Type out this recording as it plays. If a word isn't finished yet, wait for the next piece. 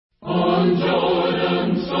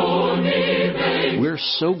We're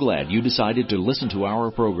so glad you decided to listen to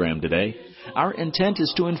our program today. Our intent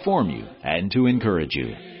is to inform you and to encourage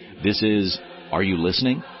you. This is Are You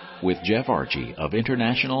Listening? With Jeff Archie of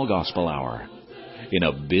International Gospel Hour. In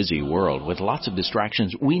a busy world with lots of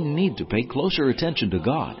distractions, we need to pay closer attention to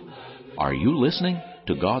God. Are you listening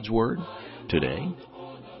to God's Word today?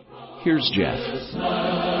 Here's Jeff.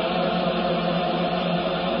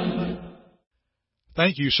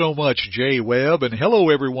 Thank you so much, Jay Webb, and hello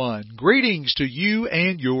everyone. Greetings to you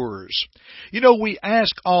and yours. You know, we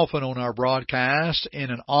ask often on our broadcast in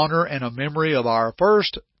an honor and a memory of our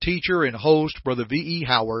first teacher and host, Brother V.E.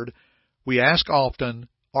 Howard, we ask often,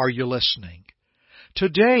 are you listening?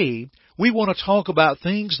 Today, we want to talk about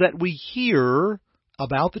things that we hear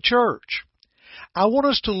about the church. I want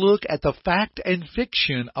us to look at the fact and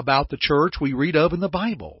fiction about the church we read of in the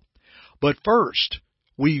Bible. But first,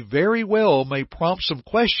 we very well may prompt some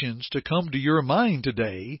questions to come to your mind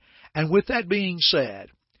today. And with that being said,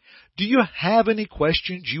 do you have any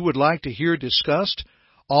questions you would like to hear discussed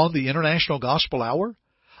on the International Gospel Hour?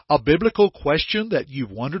 A biblical question that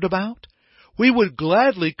you've wondered about? We would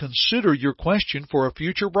gladly consider your question for a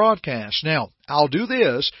future broadcast. Now, I'll do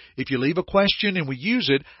this. If you leave a question and we use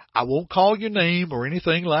it, I won't call your name or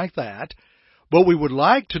anything like that. But we would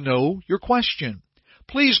like to know your question.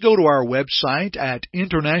 Please go to our website at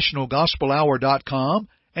internationalgospelhour.com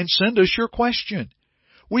and send us your question.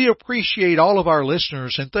 We appreciate all of our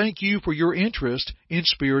listeners and thank you for your interest in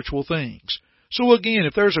spiritual things. So again,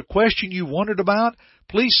 if there's a question you wondered about,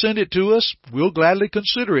 please send it to us. We'll gladly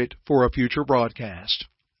consider it for a future broadcast.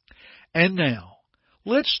 And now,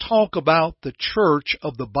 let's talk about the church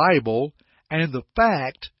of the Bible and the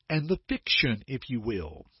fact and the fiction, if you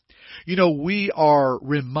will. You know, we are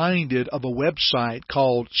reminded of a website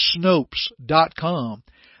called Snopes.com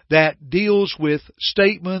that deals with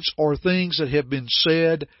statements or things that have been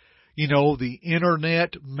said. You know, the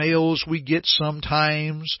internet mails we get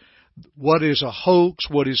sometimes, what is a hoax,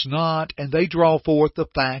 what is not, and they draw forth the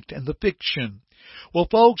fact and the fiction. Well,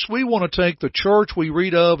 folks, we want to take the church we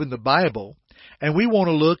read of in the Bible, and we want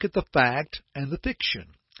to look at the fact and the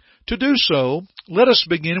fiction. To do so, let us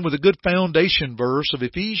begin with a good foundation verse of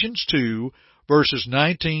Ephesians 2, verses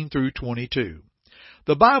 19 through 22.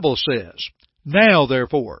 The Bible says, "Now,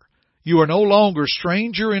 therefore, you are no longer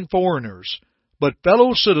stranger and foreigners, but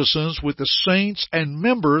fellow citizens with the saints and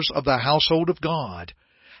members of the household of God,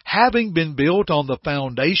 having been built on the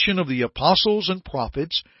foundation of the apostles and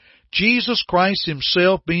prophets, Jesus Christ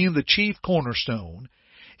himself being the chief cornerstone,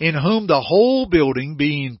 in whom the whole building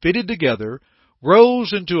being fitted together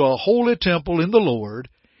grows into a holy temple in the Lord,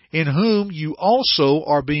 in whom you also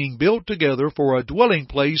are being built together for a dwelling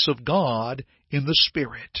place of God in the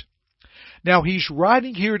Spirit." Now he's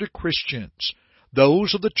writing here to Christians,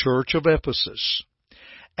 those of the church of Ephesus.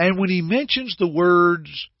 And when he mentions the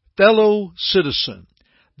words fellow citizen,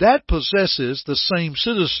 that possesses the same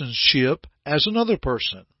citizenship as another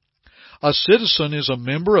person. A citizen is a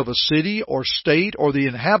member of a city or state or the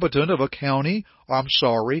inhabitant of a country, a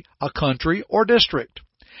country or district.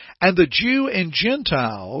 And the Jew and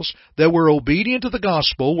Gentiles that were obedient to the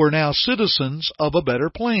gospel were now citizens of a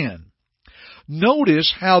better plan.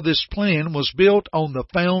 Notice how this plan was built on the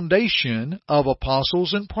foundation of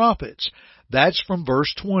apostles and prophets. That's from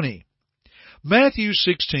verse 20. Matthew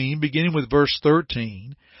 16, beginning with verse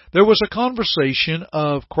 13, there was a conversation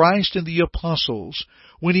of Christ and the apostles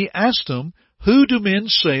when he asked them, "Who do men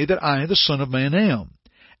say that I, the Son of Man, am?"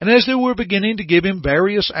 And as they were beginning to give him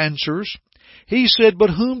various answers, he said,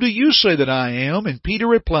 "But whom do you say that I am?" And Peter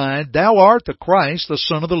replied, "Thou art the Christ, the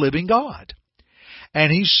Son of the living God."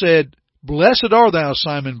 And he said, "Blessed art thou,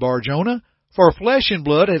 Simon Bar-Jonah, for flesh and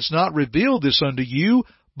blood has not revealed this unto you,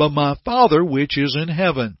 but my Father which is in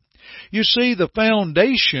heaven." You see, the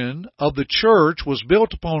foundation of the church was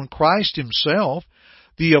built upon Christ himself,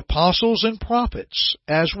 the apostles and prophets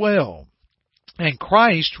as well. And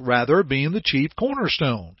Christ, rather, being the chief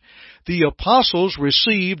cornerstone. The apostles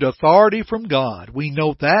received authority from God. We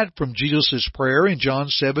note that from Jesus' prayer in John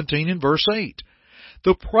 17 and verse 8.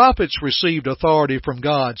 The prophets received authority from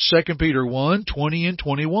God, 2 Peter 1, 20 and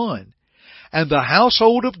 21. And the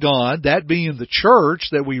household of God, that being the church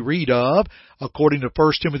that we read of, according to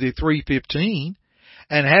 1 Timothy 3:15,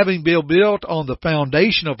 and having been built on the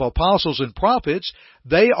foundation of apostles and prophets,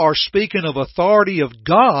 they are speaking of authority of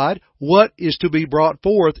God, what is to be brought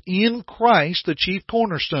forth in Christ, the chief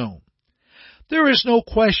cornerstone. There is no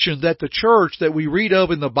question that the church that we read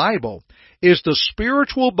of in the Bible is the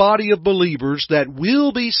spiritual body of believers that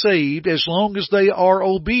will be saved as long as they are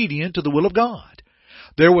obedient to the will of God.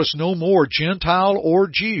 There was no more Gentile or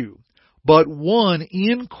Jew. but one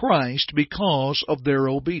in Christ because of their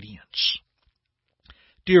obedience.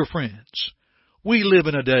 Dear friends, we live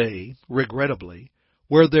in a day, regrettably,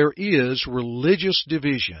 where there is religious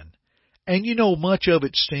division, and much of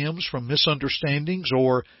it stems from misunderstandings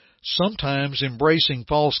or sometimes embracing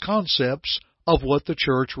false concepts of what the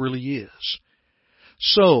church really is.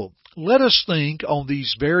 So, let us think on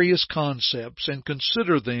these various concepts and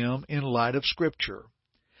consider them in light of Scripture.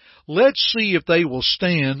 Let's see if they will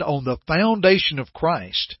stand on the foundation of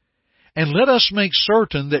Christ, and let us make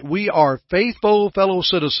certain that we are faithful fellow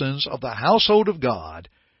citizens of the household of God,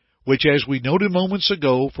 which, as we noted moments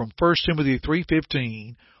ago from 1 Timothy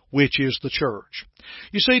 3:15, which is the church.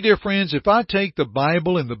 You see, dear friends, if I take the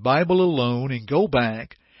Bible and the Bible alone and go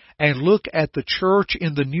back and look at the church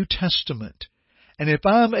in the New Testament, and if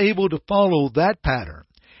I'm able to follow that pattern,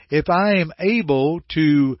 if I am able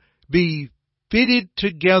to be fitted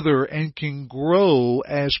together and can grow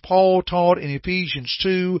as Paul taught in Ephesians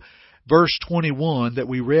 2, verse 21 that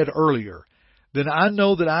we read earlier, then I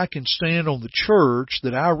know that I can stand on the church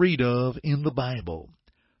that I read of in the Bible.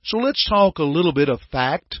 So let's talk a little bit of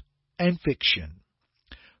fact and fiction.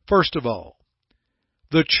 First of all,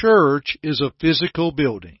 the church is a physical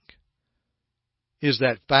building. Is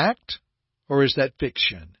that fact or is that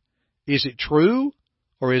fiction? Is it true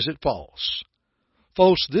or is it false?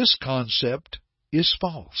 Folks, this concept is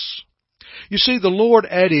false. You see, the Lord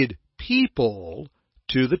added people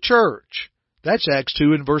to the church. That's Acts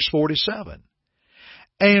 2 and verse 47.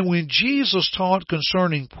 And when Jesus taught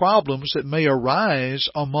concerning problems that may arise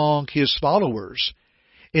among His followers,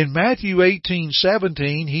 in Matthew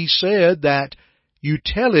 18:17 He said that you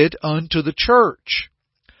tell it unto the church.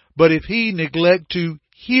 But if he neglect to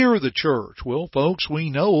hear the church, well, folks,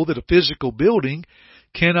 we know that a physical building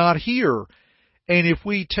cannot hear. And if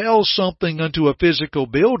we tell something unto a physical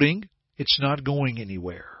building, it's not going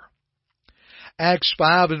anywhere. Acts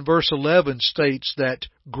 5 and verse 11 states that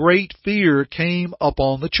great fear came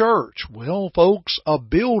upon the church. Well, folks, a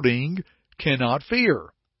building cannot fear,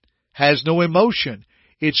 has no emotion.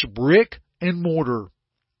 It's brick and mortar.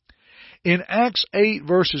 In Acts 8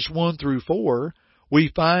 verses 1 through 4,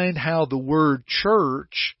 we find how the word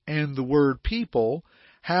church and the word people,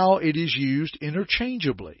 how it is used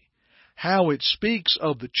interchangeably, how it speaks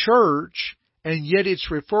of the church, and yet it's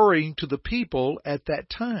referring to the people at that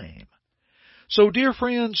time. So, dear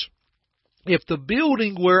friends, if the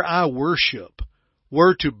building where I worship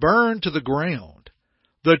were to burn to the ground,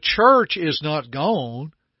 the church is not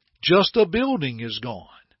gone, just a building is gone.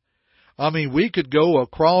 I mean, we could go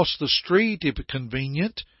across the street if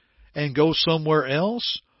convenient and go somewhere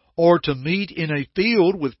else, or to meet in a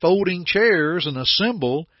field with folding chairs and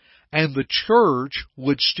assemble, and the church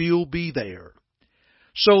would still be there.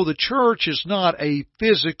 So the church is not a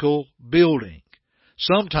physical building.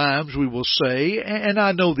 Sometimes we will say, and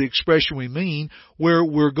I know the expression we mean, where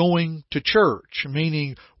we're going to church,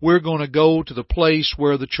 meaning we're going to go to the place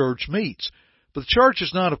where the church meets. But the church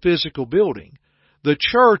is not a physical building. The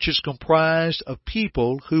church is comprised of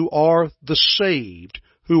people who are the saved,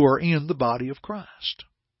 who are in the body of Christ.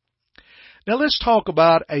 Now let's talk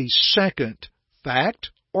about a second fact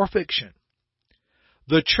or fiction.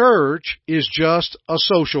 The church is just a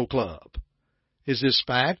social club. Is this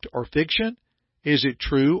fact or fiction? Is it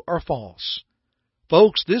true or false?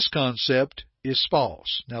 Folks, this concept is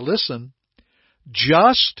false. Now listen,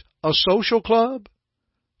 just a social club?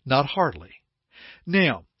 Not hardly.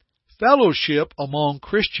 Now, fellowship among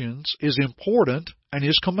Christians is important and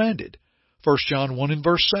is commanded. 1 John 1 and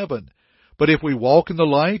verse 7. But if we walk in the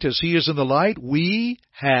light as He is in the light, we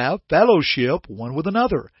have fellowship one with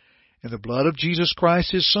another. And the blood of Jesus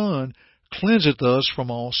Christ His Son cleanseth us from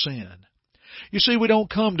all sin. You see, we don't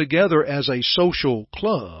come together as a social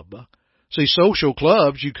club. See, social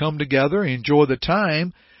clubs, you come together, enjoy the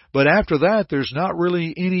time, but after that, there's not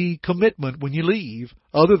really any commitment when you leave,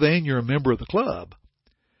 other than you're a member of the club.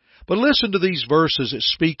 But listen to these verses that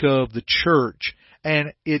speak of the church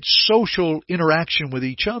and its social interaction with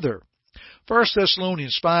each other. 1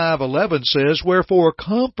 Thessalonians 5:11 says, Wherefore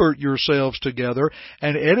comfort yourselves together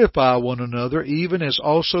and edify one another, even as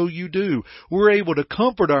also you do. We're able to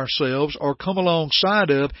comfort ourselves or come alongside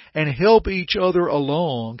of and help each other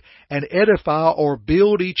along and edify or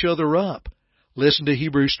build each other up. Listen to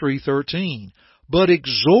Hebrews 3:13. But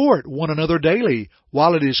exhort one another daily,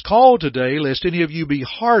 while it is called today, lest any of you be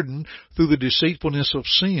hardened through the deceitfulness of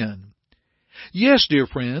sin. Yes, dear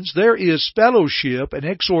friends, there is fellowship and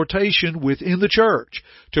exhortation within the church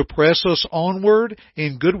to press us onward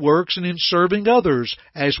in good works and in serving others,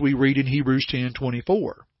 as we read in Hebrews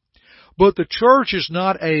 10:24. But the church is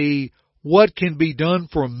not a what can be done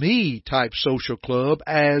for me type social club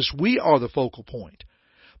as we are the focal point,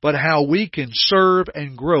 but how we can serve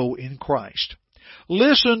and grow in Christ.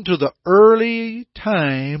 Listen to the early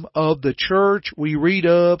time of the church we read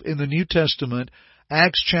of in the New Testament,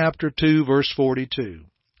 Acts chapter 2, verse 42.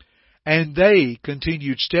 And they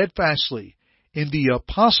continued steadfastly in the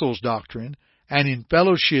apostles' doctrine, and in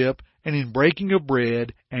fellowship, and in breaking of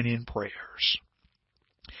bread, and in prayers.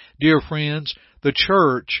 Dear friends, the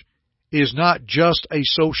church is not just a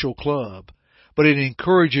social club, but it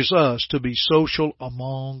encourages us to be social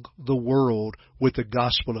among the world with the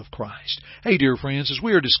gospel of Christ. Hey, dear friends, as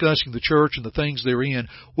we are discussing the church and the things therein,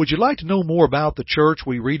 would you like to know more about the church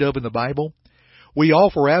we read of in the Bible? We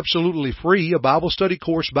offer absolutely free a Bible study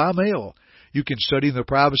course by mail. You can study in the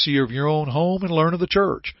privacy of your own home and learn of the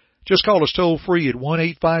church. Just call us toll-free at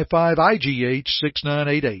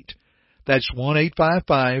 1-855-IGH-6988. That's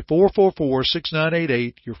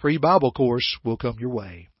 1-855-444-6988. Your free Bible course will come your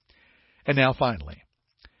way. And now finally,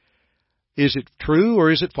 is it true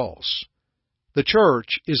or is it false? The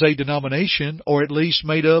church is a denomination, or at least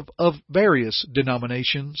made up of various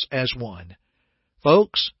denominations as one.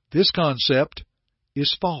 Folks, this concept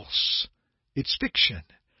is false. It's fiction.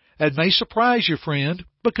 It may surprise you, friend,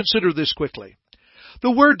 but consider this quickly.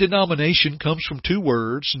 The word denomination comes from two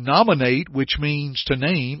words, nominate, which means to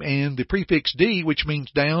name, and the prefix "d," which means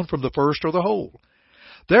down from the first or the whole.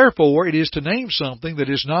 Therefore, it is to name something that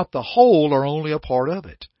is not the whole or only a part of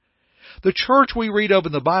it. The church we read of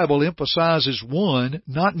in the Bible emphasizes one,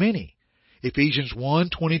 not many. Ephesians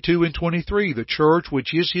 1:22 and 23, the church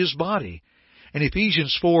which is His body. And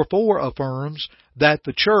Ephesians 4:4 affirms that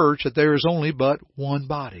the church, that there is only but one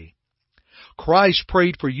body. Christ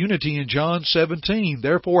prayed for unity in John 17.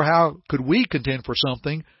 Therefore, how could we contend for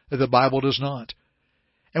something that the Bible does not?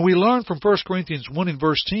 And we learn from 1 Corinthians 1 and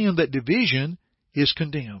verse 10 that division is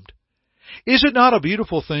condemned. Is it not a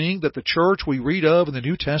beautiful thing that the church we read of in the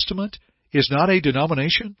New Testament is not a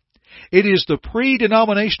denomination? It is the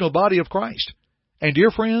pre-denominational body of Christ. And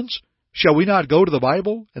dear friends, shall we not go to the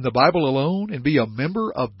Bible and the Bible alone and be a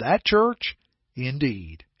member of that church?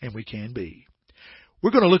 Indeed, and we can be.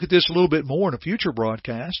 We're going to look at this a little bit more in a future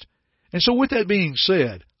broadcast. And so with that being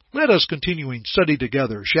said, let us continue in study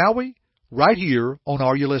together, shall we? Right here on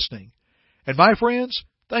Are You Listening? And my friends,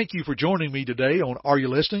 thank you for joining me today on Are You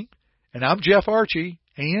Listening? And I'm Jeff Archie,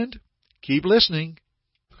 and keep listening.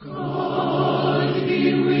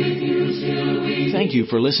 Thank you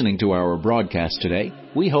for listening to our broadcast today.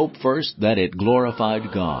 We hope first that it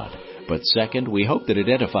glorified God, but second, we hope that it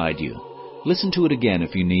edified you. Listen to it again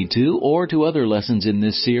if you need to, or to other lessons in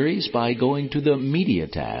this series by going to the Media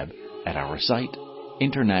tab at our site,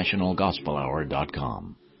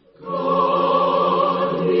 internationalgospelhour.com.